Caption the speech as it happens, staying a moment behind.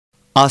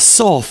A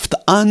soft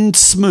and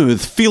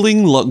smooth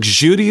feeling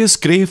luxurious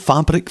grey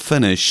fabric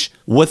finish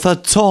with a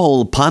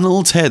tall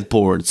panelled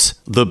headboard.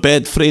 The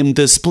bed frame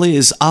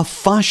displays a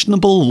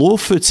fashionable low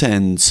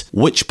footend,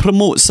 which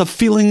promotes a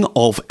feeling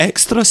of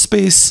extra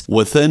space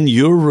within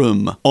your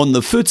room. On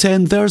the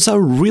footend there's a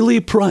really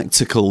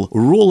practical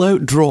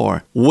roll-out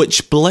drawer,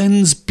 which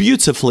blends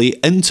beautifully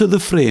into the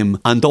frame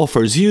and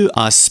offers you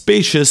a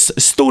spacious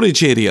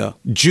storage area.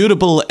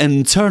 Durable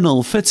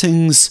internal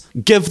fittings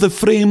give the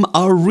frame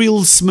a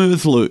real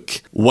smooth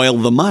look, while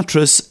the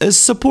mattress is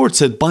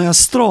supported by a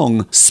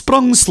strong,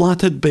 sprung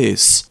slatted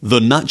base. The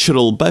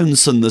natural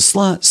bounce on the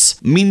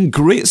slats mean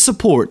great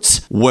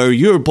support where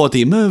your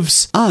body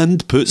moves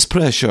and puts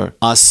pressure.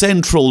 A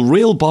central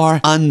rail bar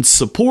and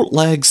support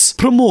legs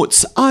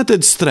promotes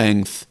added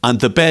strength, and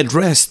the bed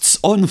rests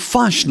on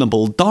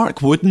fashionable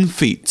dark wooden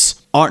feet.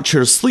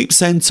 Archer Sleep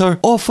Centre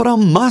offer a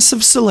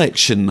massive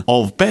selection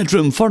of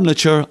bedroom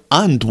furniture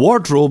and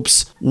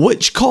wardrobes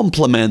which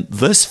complement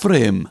this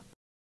frame.